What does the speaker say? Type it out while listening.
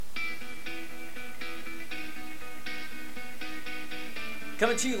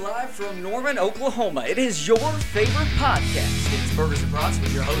Coming to you live from Norman, Oklahoma. It is your favorite podcast. It's Burgers and Brats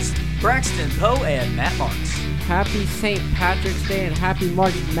with your hosts, Braxton Poe and Matt Marks. Happy St. Patrick's Day and happy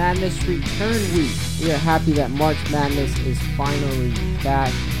March Madness return week. We are happy that March Madness is finally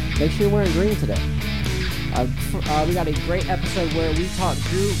back. Make sure you're wearing green today. We got a great episode where we talk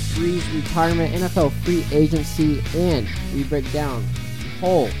Drew Brees retirement, NFL free agency, and we break down the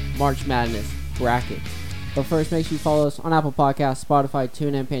whole March Madness bracket. But first, make sure you follow us on Apple Podcasts, Spotify,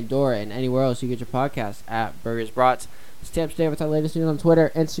 TuneIn, Pandora, and anywhere else you get your podcasts at Burgers Brats. Stay up to date with our latest news on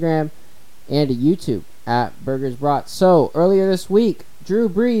Twitter, Instagram, and YouTube at Burgers Brats. So, earlier this week, Drew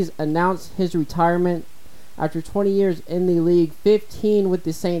Brees announced his retirement after 20 years in the league, 15 with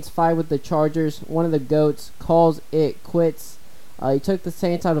the Saints, 5 with the Chargers. One of the GOATs calls it quits. He took the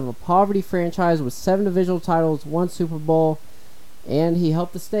Saints out of a poverty franchise with 7 divisional titles, 1 Super Bowl, and he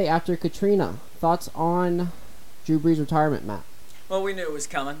helped the state after Katrina. Thoughts on Drew Brees' retirement, Matt? Well, we knew it was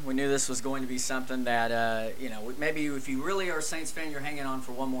coming. We knew this was going to be something that, maybe if you really are a Saints fan, you're hanging on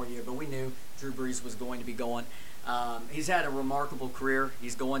for one more year. But we knew Drew Brees was going to be going. He's had a remarkable career.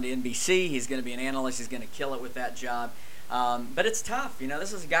 He's going to NBC. He's going to be an analyst. He's going to kill it with that job. But it's tough.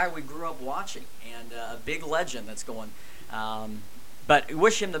 This is a guy we grew up watching and a big legend that's going. But we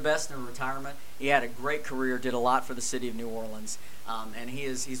wish him the best in retirement. He had a great career, did a lot for the city of New Orleans. And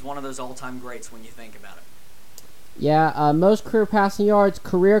he's one of those all-time greats when you think about it. Yeah, most career passing yards,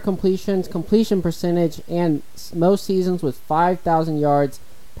 career completions, completion percentage, and most seasons with 5,000 yards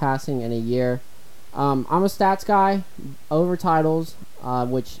passing in a year. I'm a stats guy over titles,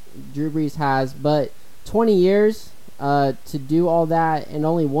 which Drew Brees has, but 20 years to do all that and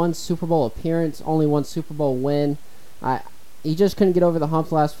only 1 Super Bowl appearance, only 1 Super Bowl win. He just couldn't get over the hump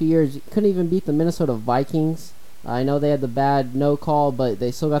the last few years. He couldn't even beat the Minnesota Vikings. I know they had the bad no call, but they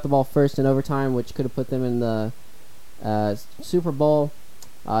still got the ball first in overtime, which could have put them in the Super Bowl.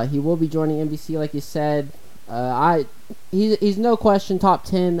 He will be joining NBC, like you said. He's no question top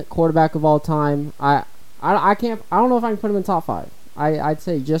 10 quarterback of all time. I don't know if I can put him in top 5. I'd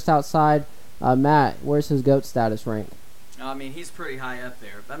say just outside. Matt, where's his GOAT status rank? I mean, he's pretty high up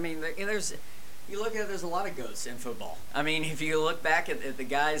there. I mean, you look at it, there's a lot of GOATs in football. I mean, if you look back at the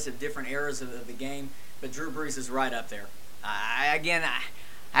guys at different eras of the game, but Drew Brees is right up there. I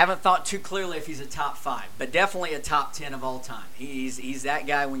haven't thought too clearly if he's a top 5, but definitely a top 10 of all time. He's that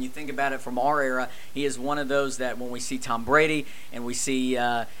guy. When you think about it from our era, he is one of those that when we see Tom Brady and we see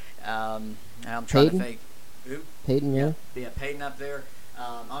I'm trying Peyton? to think who Peyton, yeah, Peyton up there.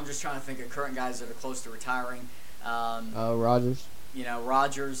 I'm just trying to think of current guys that are close to retiring. Rodgers.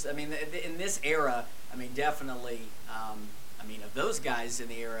 Rodgers. I mean, in this era, I mean, definitely. Of those guys in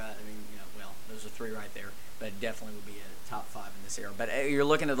the era, those are 3 right there, but it definitely would be a top 5 in this era. But you're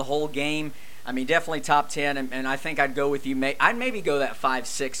looking at the whole game. I mean, definitely top 10, and I think I'd go with you. I'd maybe go that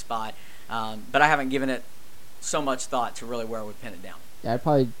 5-6 spot, but I haven't given it so much thought to really where I would pin it down. Yeah, I'd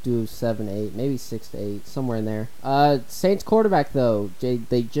probably do 7-8, maybe 6-8, somewhere in there. Saints quarterback, though,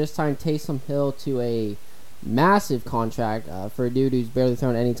 they just signed Taysom Hill to a massive contract for a dude who's barely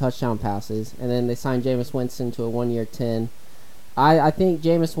thrown any touchdown passes. And then they signed Jameis Winston to a 1-year $10. I think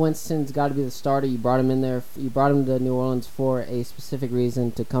Jameis Winston's got to be the starter. You brought him in there. You brought him to New Orleans for a specific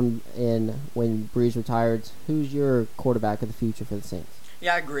reason to come in when Brees retires. Who's your quarterback of the future for the Saints?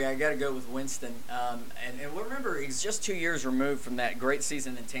 Yeah, I agree. I got to go with Winston. And remember, he's just 2 years removed from that great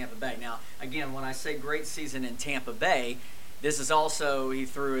season in Tampa Bay. Now, again, when I say great season in Tampa Bay, this is also he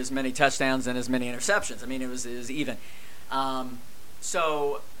threw as many touchdowns and as many interceptions. I mean, it was even.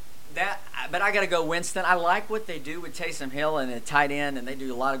 But I got to go Winston. I like what they do with Taysom Hill and a tight end, and they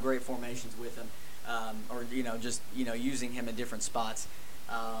do a lot of great formations with him, using him in different spots.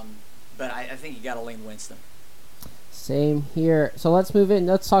 But I think you got to lean Winston. Same here. So let's move in.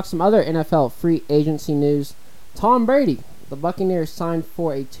 Let's talk some other NFL free agency news. Tom Brady, the Buccaneers signed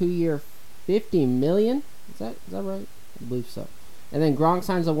for a 2-year, $50 million. Is that right? I believe so. And then Gronk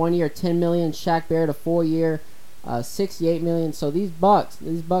signs a 1-year, $10 million. Shaq Barrett a 4-year, $68 million. So these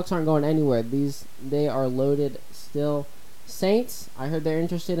Bucks aren't going anywhere. They are loaded still. Saints, I heard they're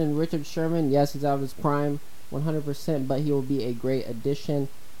interested in Richard Sherman. Yes, he's out of his prime, 100%, but he will be a great addition.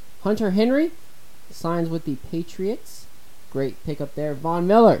 Hunter Henry signs with the Patriots. Great pickup there. Von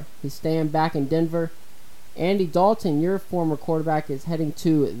Miller, he's staying back in Denver. Andy Dalton, your former quarterback, is heading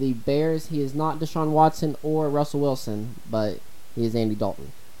to the Bears. He is not Deshaun Watson or Russell Wilson, but he is Andy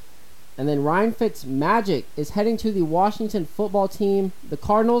Dalton. And then Ryan Fitzmagic is heading to the Washington football team. The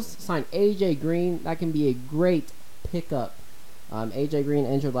Cardinals signed A.J. Green. That can be a great pickup. A.J. Green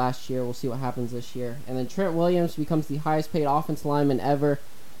injured last year. We'll see what happens this year. And then Trent Williams becomes the highest paid offensive lineman ever.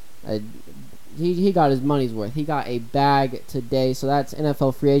 he got his money's worth. He got a bag today. So that's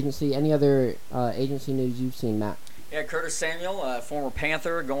NFL free agency. Any other agency news you've seen, Matt? Yeah, Curtis Samuel, former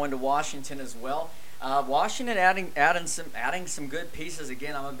Panther, going to Washington as well. Washington adding some good pieces.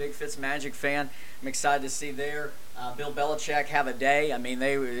 Again, I'm a big Fitzmagic fan. I'm excited to see there. Bill Belichick have a day. I mean,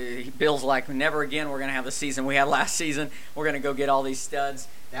 Bill's like, never again we're going to have the season we had last season. We're going to go get all these studs.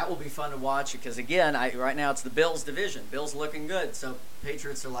 That will be fun to watch because, again, right now it's the Bills division. Bills looking good. So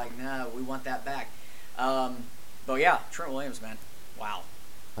Patriots are like, no, we want that back. But, yeah, Trent Williams, man. Wow.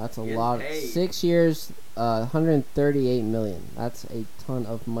 That's a lot. 6 years, $138 million. That's a ton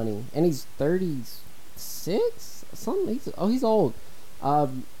of money. And he's 36? He's old.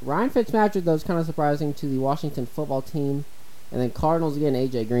 Ryan Fitzpatrick, though, is kind of surprising to the Washington football team. And then Cardinals getting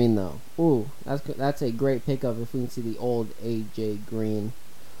A.J. Green, though. Ooh, that's a great pickup if we can see the old A.J. Green.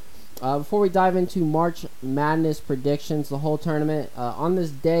 Before we dive into March Madness predictions, the whole tournament, on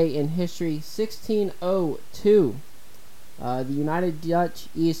this day in history, 1602, the United Dutch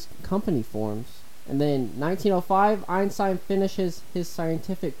East Company forms. And then 1905, Einstein finishes his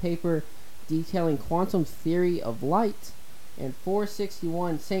scientific paper detailing quantum theory of light. And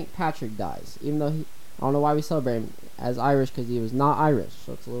 461, St. Patrick dies, even though I don't know why we celebrate him as Irish because he was not Irish,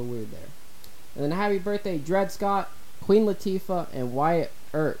 so it's a little weird there. And then happy birthday, Dred Scott, Queen Latifah, and Wyatt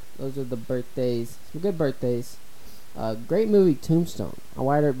Earp. Those are the birthdays. Some good birthdays. Great movie, Tombstone.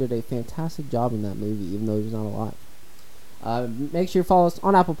 Wyatt Earp did a fantastic job in that movie, even though he was not alive. Make sure you follow us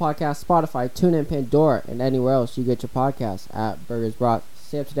on Apple Podcasts, Spotify, TuneIn, Pandora, and anywhere else you get your podcasts at Burgers Brats.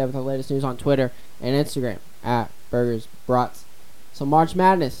 Stay up to date with our latest news on Twitter and Instagram at Burgers Brats. So March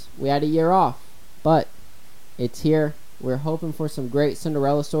Madness, we had a year off, but it's here. We're hoping for some great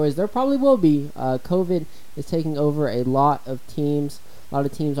Cinderella stories. There probably will be. COVID is taking over a lot of teams. A lot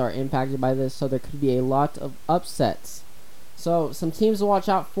of teams are impacted by this, so there could be a lot of upsets. So some teams to watch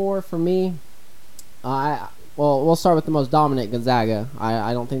out for me. We'll start with the most dominant, Gonzaga.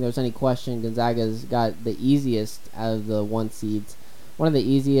 I don't think there's any question. Gonzaga's got the easiest out of the one seeds. One of the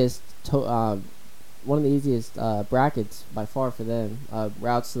easiest brackets by far for them.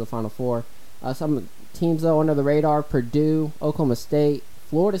 Routes to the Final Four. Some teams though under the radar: Purdue, Oklahoma State,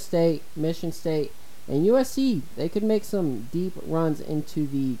 Florida State, Michigan State, and USC. They could make some deep runs into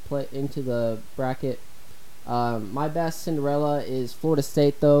the bracket. My best Cinderella is Florida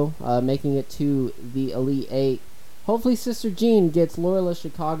State, though, making it to the Elite Eight. Hopefully, Sister Jean gets Loyola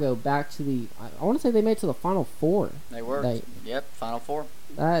Chicago back to the. I want to say they made it to the Final Four. They were. Yep, Final Four.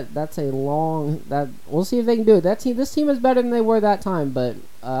 That's a long. We'll see if they can do it. This team is better than they were that time, but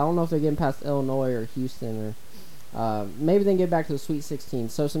I don't know if they're getting past Illinois or Houston or maybe they can get back to the Sweet 16.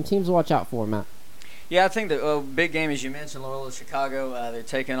 So some teams to watch out for, Matt. Yeah, I think the big game, as you mentioned, Loyola Chicago. They're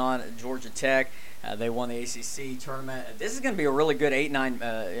taking on Georgia Tech. They won the ACC tournament. This is going to be a really good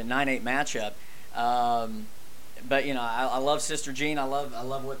 9-8 matchup. But I love Sister Jean. I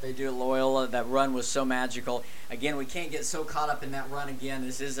love what they do at Loyola. That run was so magical. Again, we can't get so caught up in that run again.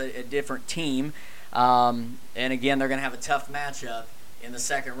 This is a different team, and again, they're going to have a tough matchup in the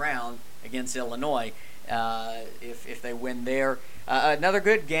second round against Illinois if they win there. Another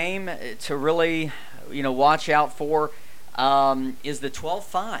good game to really watch out for is the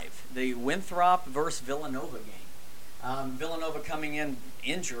 12-5, the Winthrop versus Villanova game. Villanova coming in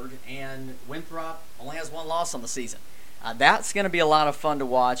injured, and Winthrop only has one loss on the season. That's going to be a lot of fun to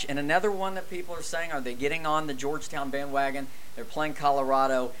watch. And another one that people are saying, are they getting on the Georgetown bandwagon? They're playing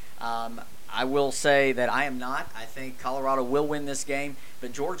Colorado. I will say that I am not. I think Colorado will win this game.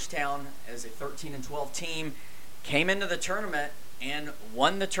 But Georgetown, as a 13-12 team, came into the tournament and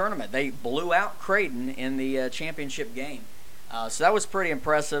won the tournament. They blew out Creighton in the championship game. So that was pretty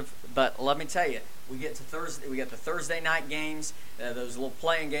impressive. But let me tell you, we get to Thursday. We got the Thursday night games, those little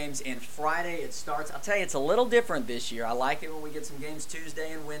playing games, and Friday it starts. I'll tell you, it's a little different this year. I like it when we get some games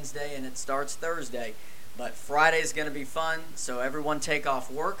Tuesday and Wednesday, and it starts Thursday. But Friday is going to be fun, so everyone take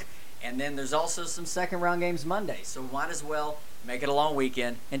off work. And then there's also some second-round games Monday, so might as well make it a long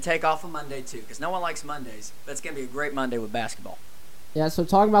weekend and take off a Monday too, because no one likes Mondays. But it's going to be a great Monday with basketball. Yeah, so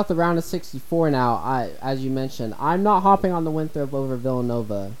talking about the round of 64 now, as you mentioned, I'm not hopping on the Winthrop over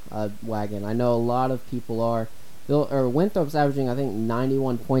Villanova wagon. I know a lot of people are. Winthrop's averaging, I think,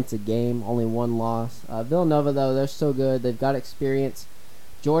 91 points a game, only one loss. Villanova, though, they're so good. They've got experience.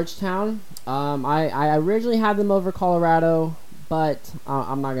 Georgetown, I originally had them over Colorado, but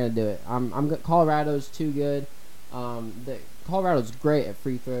I'm not going to do it. Colorado's too good. Colorado's great at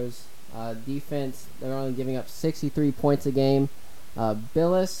free throws. Defense, they're only giving up 63 points a game.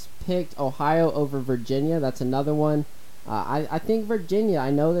 Billis picked Ohio over Virginia. That's another one. I think Virginia,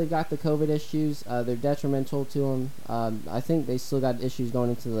 I know they've got the COVID issues. They're detrimental to them. I think they still got issues going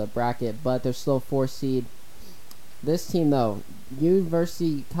into the bracket, but they're still 4 seed. This team, though,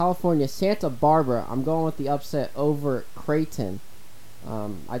 University California, Santa Barbara, I'm going with the upset over Creighton.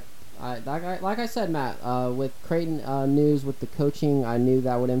 Like I said, Matt, with Creighton news, with the coaching, I knew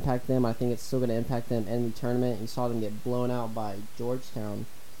that would impact them. I think it's still going to impact them in the tournament. You saw them get blown out by Georgetown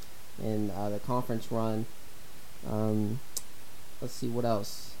in the conference run. Let's see what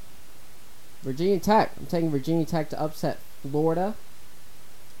else. Virginia Tech. I'm taking Virginia Tech to upset Florida.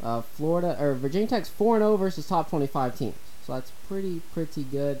 Virginia Tech's 4-0 versus top 25 teams, so that's pretty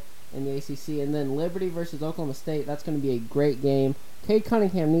good in the ACC. And then Liberty versus Oklahoma State. That's going to be a great game. Cade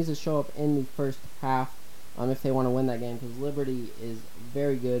Cunningham needs to show up in the first half if they want to win that game, because Liberty is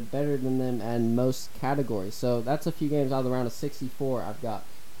very good, better than them in most categories. So that's a few games out of the round of 64 I've got.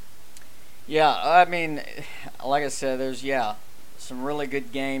 Yeah, I mean, like I said, there's some really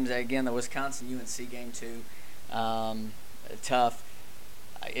good games. Again, the Wisconsin-UNC game too, tough.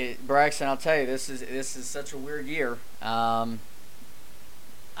 Braxton, I'll tell you, this is such a weird year.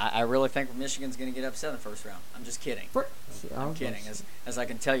 I really think Michigan's going to get upset in the first round. I'm just kidding. I'm kidding. As I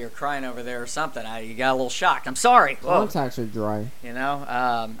can tell, you're crying over there or something. You got a little shocked. I'm sorry. Contacts are dry.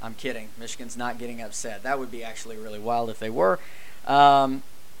 I'm kidding. Michigan's not getting upset. That would be actually really wild if they were.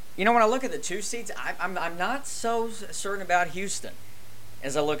 When I look at the 2 seeds, I'm not so certain about Houston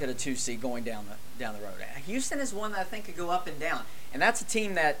as I look at a 2 seed going down the road. Houston is one that I think could go up and down, and that's a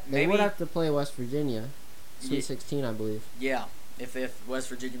team that maybe they would have to play West Virginia, Sweet 16, I believe. Yeah, if West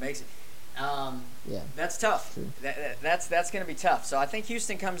Virginia makes it, that's tough. That's going to be tough. So I think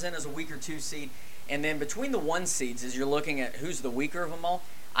Houston comes in as a weaker 2 seed, and then between the 1 seeds, as you're looking at who's the weaker of them all,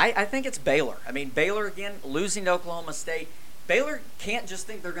 I think it's Baylor. I mean, Baylor again losing to Oklahoma State. Baylor can't just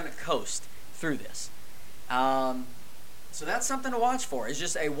think they're going to coast through this. So that's something to watch for. It's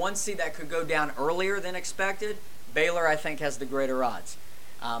just a 1 seed that could go down earlier than expected. Baylor, I think, has the greater odds.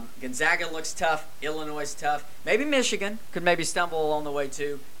 Gonzaga looks tough. Illinois is tough. Maybe Michigan could maybe stumble along the way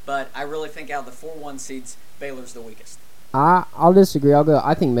too. But I really think out of the 4 1 seeds, Baylor's the weakest. I'll disagree.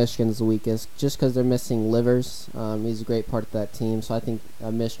 I think Michigan's the weakest just because they're missing Livers. He's a great part of that team. So I think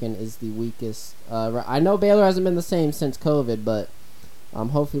Michigan is the weakest. I know Baylor hasn't been the same since COVID, but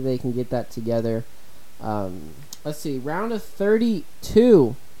hopefully they can get that together. Let's see, round of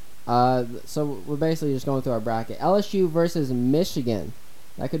 32. So we're basically just going through our bracket. LSU versus Michigan.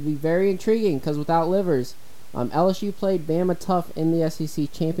 That could be very intriguing because without Livers, LSU played Bama tough in the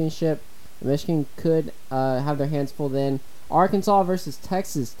SEC championship. Michigan could have their hands full then. Arkansas versus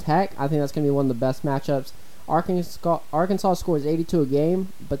Texas Tech. I think that's going to be one of the best matchups. Arkansas scores 82 a game,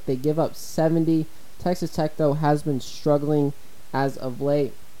 but they give up 70. Texas Tech, though, has been struggling as of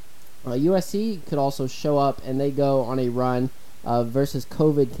late. USC could also show up, and they go on a run versus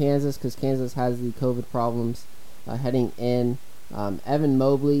COVID Kansas because Kansas has the COVID problems heading in. Evan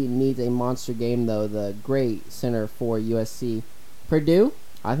Mobley needs a monster game, though, the great center for USC. Purdue,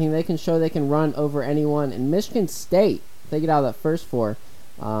 I think they can show they can run over anyone. And Michigan State, if they get out of that first 4,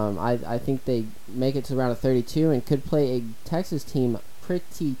 I think they make it to the round of 32 and could play a Texas team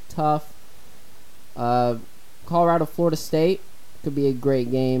pretty tough. Colorado, Florida State could be a great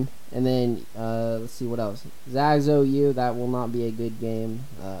game. And then, let's see what else. Zags OU, that will not be a good game.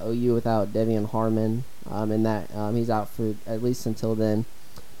 OU without Devion Harmon, and that he's out for at least until then.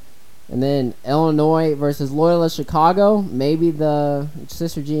 And then Illinois versus Loyola Chicago. Maybe the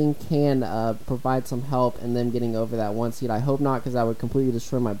Sister Jean can provide some help in them getting over that 1 seed. I hope not, because that would completely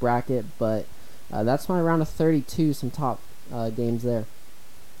destroy my bracket. But that's my round of 32. Some top games there.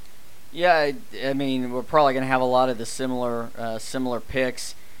 Yeah, I mean, we're probably going to have a lot of the similar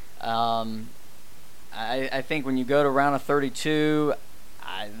picks. I think when you go to round of 32,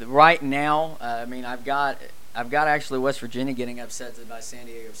 right now, I mean, I've got actually West Virginia getting upset by San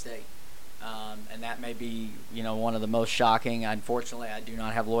Diego State, and that may be one of the most shocking. Unfortunately, I do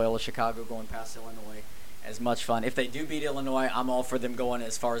not have Loyola Chicago going past Illinois as much fun. If they do beat Illinois, I'm all for them going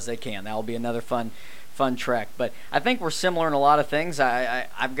as far as they can. That will be another fun trek. But I think we're similar in a lot of things.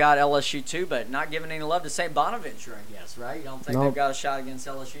 I've got LSU too, but not giving any love to St. Bonaventure, I guess, right? You don't think they've got a shot against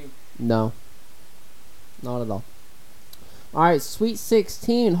LSU? No. Not at all. All right, Sweet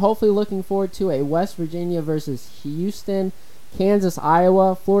 16. Hopefully looking forward to a West Virginia versus Houston, Kansas,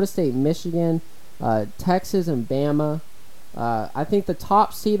 Iowa, Florida State, Michigan, Texas, and Bama. I think the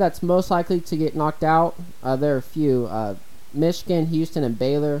top seed that's most likely to get knocked out, there are a few. Michigan, Houston, and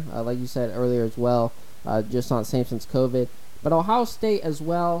Baylor, like you said earlier as well. Just not the same since COVID. But Ohio State as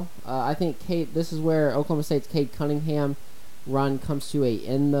well. I think this is where Oklahoma State's Cade Cunningham run comes to a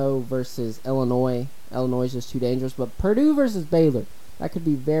end, though, versus Illinois. Illinois is just too dangerous. But Purdue versus Baylor, that could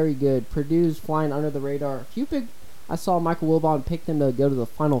be very good. Purdue's flying under the radar. I saw Michael Wilbon pick them to go to the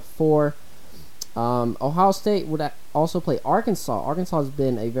Final Four. Ohio State would also play Arkansas. Arkansas has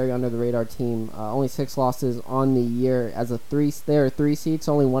been a very under the radar team. Only 6 losses on the year as a 3. They're a 3 seed,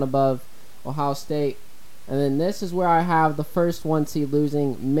 so only one above Ohio State. And then this is where I have the first 1 seed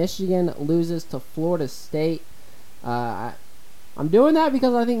losing. Michigan loses to Florida State. I'm doing that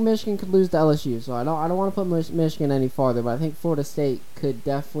because I think Michigan could lose to LSU, so I don't want to put Michigan any farther. But I think Florida State could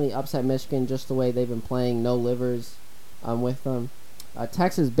definitely upset Michigan just the way they've been playing. No livers with them.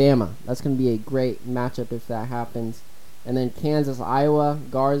 Texas Bama. That's going to be a great matchup if that happens. And then Kansas Iowa.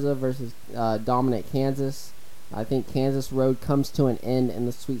 Garza versus dominant Kansas. I think Kansas road comes to an end in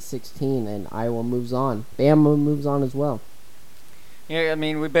the Sweet 16, and Iowa moves on. Bama moves on as well. Yeah, I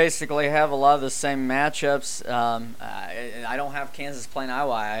mean, we basically have a lot of the same matchups. I don't have Kansas playing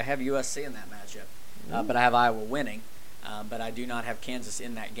Iowa. I have USC in that matchup, but I have Iowa winning. But I do not have Kansas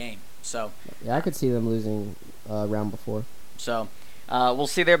in that game. So yeah, I could see them losing round before. So we'll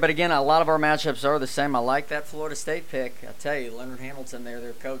see there. But again, a lot of our matchups are the same. I like that Florida State pick. I tell you, Leonard Hamilton there,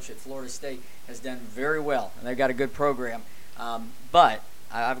 their coach at Florida State, has done very well, and they've got a good program. But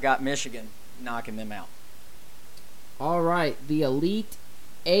I've got Michigan knocking them out. All right, the Elite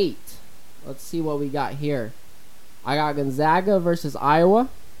 8. Let's see what we got here. I got Gonzaga versus Iowa,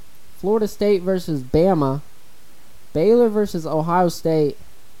 Florida State versus Bama, Baylor versus Ohio State.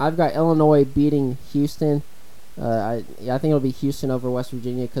 I've got Illinois beating Houston. I think it'll be Houston over West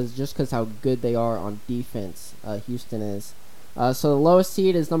Virginia because how good they are on defense. Houston is. So the lowest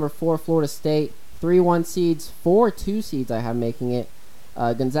seed is number 4, Florida State. 3 1 seeds, 4 2 seeds I have making it.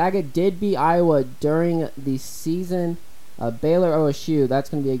 Gonzaga did beat Iowa during the season. Baylor OSU, that's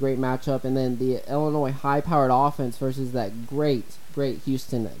going to be a great matchup. And then the Illinois high-powered offense versus that great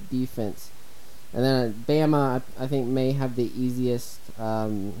Houston defense. And then Bama, I think, may have the easiest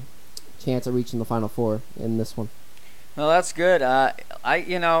chance of reaching the Final Four in this one. Well, that's good. And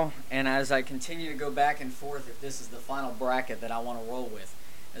as I continue to go back and forth, if this is the final bracket that I want to roll with,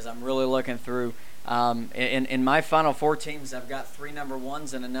 as I'm really looking through, in my Final Four teams, I've got 3 number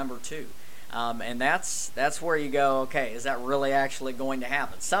 1s and a number 2. And that's where you go, okay, is that really actually going to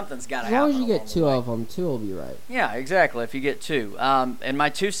happen? Something's got to happen. As long as you get 2 of them, 2 will be right. Yeah, exactly, if you get 2. And my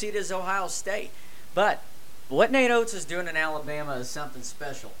 2 seed is Ohio State. But what Nate Oates is doing in Alabama is something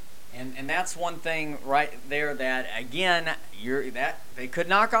special. And that's one thing right there that, again, they could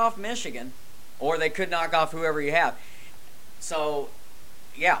knock off Michigan, or they could knock off whoever you have. So,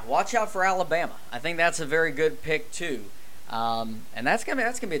 yeah, watch out for Alabama. I think that's a very good pick too, and that's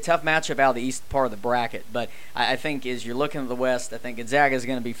gonna be a tough matchup out of the east part of the bracket. But I think as you're looking at the West, I think Gonzaga is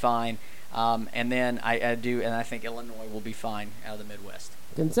going to be fine, and then I think Illinois will be fine out of the Midwest.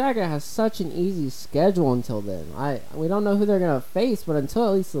 Gonzaga has such an easy schedule until then. We don't know who they're gonna face, but until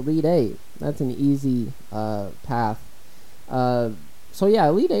at least the Elite 8, that's an easy path. So yeah,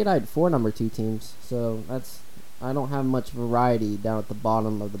 Elite 8, I had 4 number 2 teams. So I don't have much variety down at the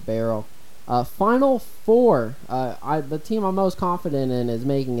bottom of the barrel. Final Four. The team I'm most confident in is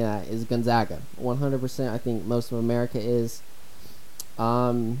making that is Gonzaga. 100%. I think most of America is.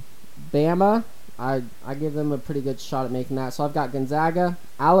 Bama. I give them a pretty good shot at making that. So I've got Gonzaga,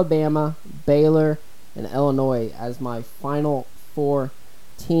 Alabama, Baylor, and Illinois as my Final Four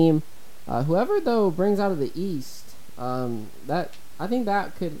team. Whoever though brings out of the East, that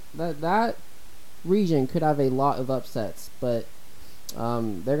region could have a lot of upsets, but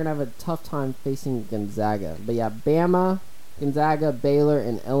they're gonna have a tough time facing Gonzaga. But yeah, Bama, Gonzaga, Baylor,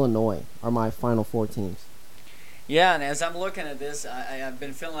 and Illinois are my Final Four teams. Yeah, and as I'm looking at this, I've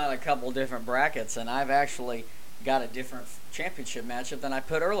been filling out a couple different brackets, and I've actually got a different championship matchup than I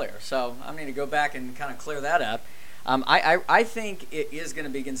put earlier. So I need to go back and kind of clear that up. I think it is going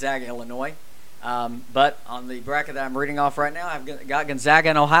to be Gonzaga, Illinois. But on the bracket that I'm reading off right now, I've got Gonzaga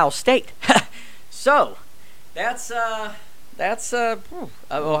and Ohio State. So that's Ohio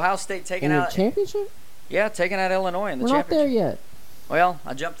State taking out the championship. Yeah, taking out Illinois in the championship. We're not there yet. Well,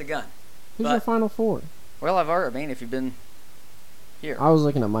 I jumped the gun. Who's your Final Four? Well, if you've been here. I was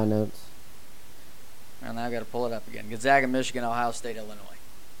looking at my notes. And now I've got to pull it up again. Gonzaga, Michigan, Ohio State, Illinois.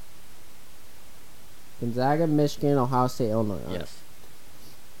 Gonzaga, Michigan, Ohio State, Illinois. Yes.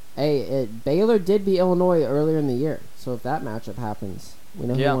 Hey, Baylor did beat Illinois earlier in the year. So if that matchup happens, we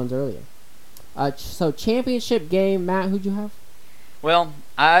know who wins earlier. So championship game, Matt, who'd you have? Well,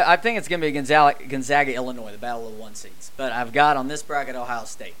 I think it's going to be Gonzaga, Illinois, the battle of the 1 seeds. But I've got on this bracket Ohio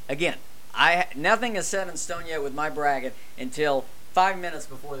State. Again, nothing is set in stone yet with my bracket until 5 minutes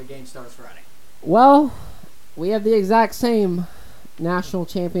before the game starts Friday. Well, we have the exact same national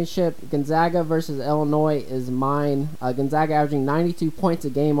championship, Gonzaga versus Illinois, is mine. Gonzaga averaging 92 points a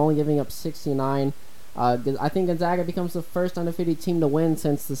game, only giving up 69. I think Gonzaga becomes the first undefeated team to win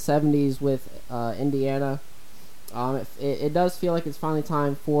since the 70s with Indiana. It does feel like it's finally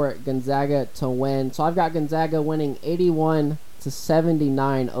time for Gonzaga to win. So I've got Gonzaga winning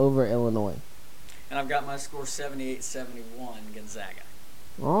 81-79 over Illinois. And I've got my score 78-71 Gonzaga.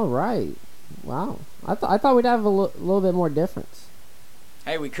 All right. Wow. I thought we'd have a little bit more difference.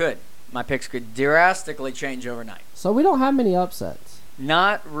 Hey, we could. My picks could drastically change overnight. So we don't have many upsets.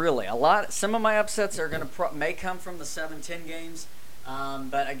 Not really. Some of my upsets are going to may come from the 7-10 games,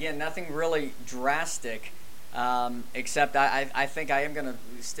 but again, nothing really drastic. Except I think I am going to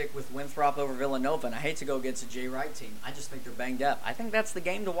stick with Winthrop over Villanova, and I hate to go against a Jay Wright team. I just think they're banged up. I think that's the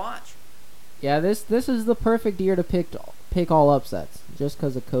game to watch. Yeah, this is the perfect year to pick all upsets, just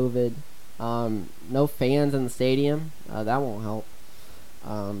because of COVID. No fans in the stadium. That won't help.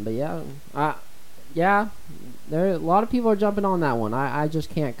 But yeah, there a lot of people are jumping on that one. I just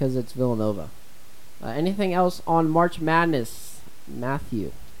can't because it's Villanova. Anything else on March Madness,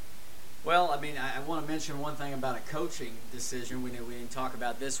 Matthew? Well, I mean, I want to mention one thing about a coaching decision. We didn't talk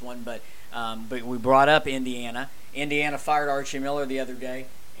about this one, but we brought up Indiana. Indiana fired Archie Miller the other day,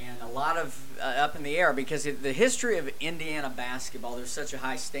 and a lot of up in the air because the history of Indiana basketball, there's such a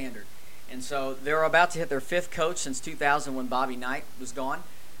high standard. And so they're about to hit their fifth coach since 2000 when Bobby Knight was gone.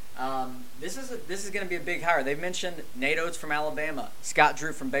 This is going to be a big hire. They've mentioned Nate Oates from Alabama, Scott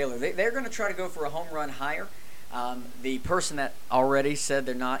Drew from Baylor. They're going to try to go for a home run hire. The person that already said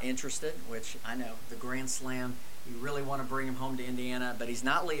they're not interested, which I know, the Grand Slam, you really want to bring him home to Indiana, but he's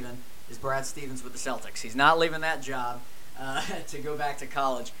not leaving, is Brad Stevens with the Celtics. He's not leaving that job to go back to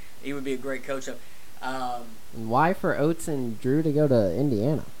college. He would be a great coach. Why for Oates and Drew to go to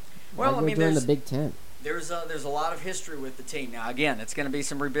Indiana? Well, I mean, doing the Big Ten. There's a lot of history with the team. Now, again, it's going to be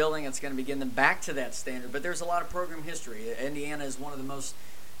some rebuilding. It's going to be getting them back to that standard. But there's a lot of program history. Indiana is one of the most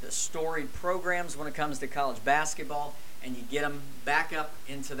storied programs when it comes to college basketball, and you get them back up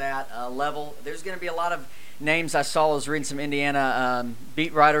into that level. There's going to be a lot of names. I was reading some Indiana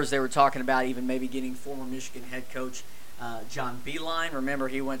beat writers. They were talking about even maybe getting former Michigan head coach John Beilein. Remember,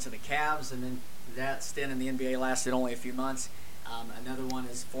 he went to the Cavs, and then that stint in the NBA lasted only a few months. Another one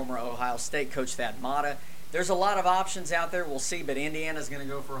is former Ohio State coach Thad Matta. There's a lot of options out there. We'll see, but Indiana's going to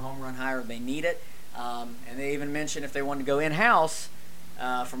go for a home run hire. They need it. And they even mentioned if they wanted to go in-house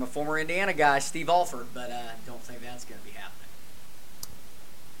from a former Indiana guy, Steve Alford, but I don't think that's going to be happening.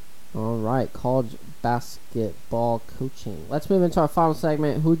 All right, college basketball coaching. Let's move into our final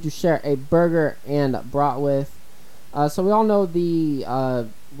segment. Who'd you share a burger and brat with? So we all know the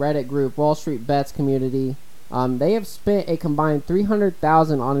Reddit group, Wall Street Bets Community. They have spent a combined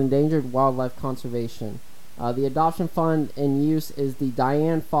 $300,000 on endangered wildlife conservation. The adoption fund in use is the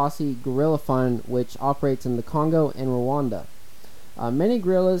Diane Fossey Gorilla Fund, which operates in the Congo and Rwanda. Many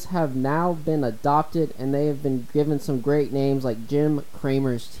gorillas have now been adopted, and they have been given some great names like Jim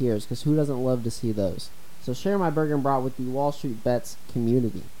Cramer's Tears, because who doesn't love to see those? So share my burger and brat with the Wall Street Bets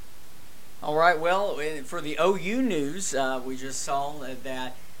community. All right, well, for the OU news, we just saw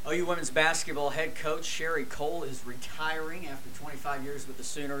that OU women's basketball head coach Sherry Cole is retiring after 25 years with the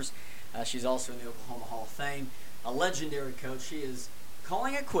Sooners. She's also in the Oklahoma Hall of Fame. A legendary coach. She is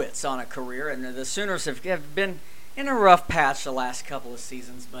calling it quits on a career, and the Sooners have been in a rough patch the last couple of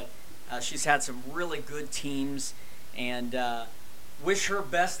seasons, but she's had some really good teams, and wish her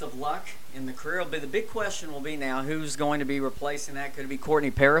best of luck in the career. The big question will be now, who's going to be replacing that? Could it be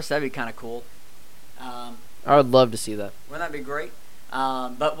Courtney Paris? That'd be kind of cool. I would love to see that. Wouldn't that be great?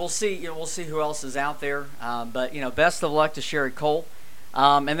 But we'll see. We'll see who else is out there. But best of luck to Sherry Cole.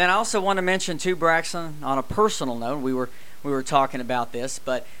 And then I also want to mention too, Braxton, on a personal note, we were talking about this,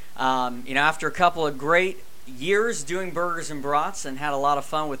 but after a couple of great years doing burgers and brats and had a lot of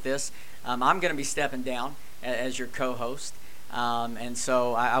fun with this, I'm going to be stepping down as your co-host. And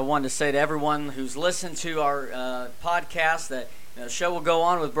so I wanted to say to everyone who's listened to our podcast that the show will go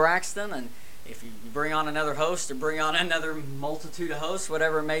on with Braxton, and if you bring on another host or bring on another multitude of hosts,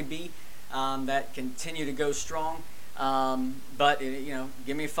 whatever it may be, that continue to go strong. But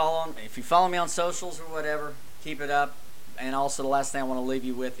give me a follow. If you follow me on socials or whatever, keep it up. And also, the last thing I want to leave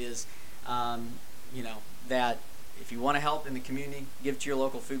you with is, that if you want to help in the community, give to your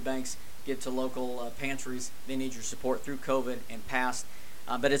local food banks, give to local pantries. They need your support through COVID and past.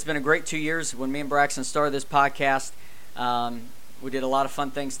 But it's been a great 2 years. When me and Braxton started this podcast, we did a lot of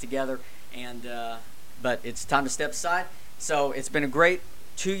fun things together. And but it's time to step aside. So it's been a great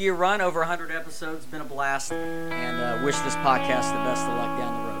 2-year run, over 100 episodes. Been a blast, and wish this podcast the best of luck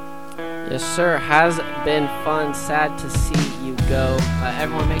down the road. Yes, sir. Has been fun. Sad to see you go.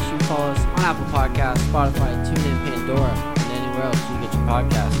 Everyone, make sure you follow us on Apple Podcasts, Spotify, TuneIn, Pandora, and anywhere else you get your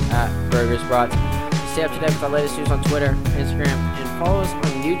podcasts at Burgers Brats. Stay up to date with our latest news on Twitter, Instagram, and follow us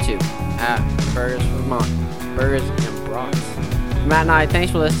on YouTube at Burgers Vermont. Burgers and Brats. Matt and I,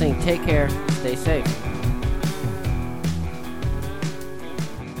 thanks for listening. Take care. Stay safe.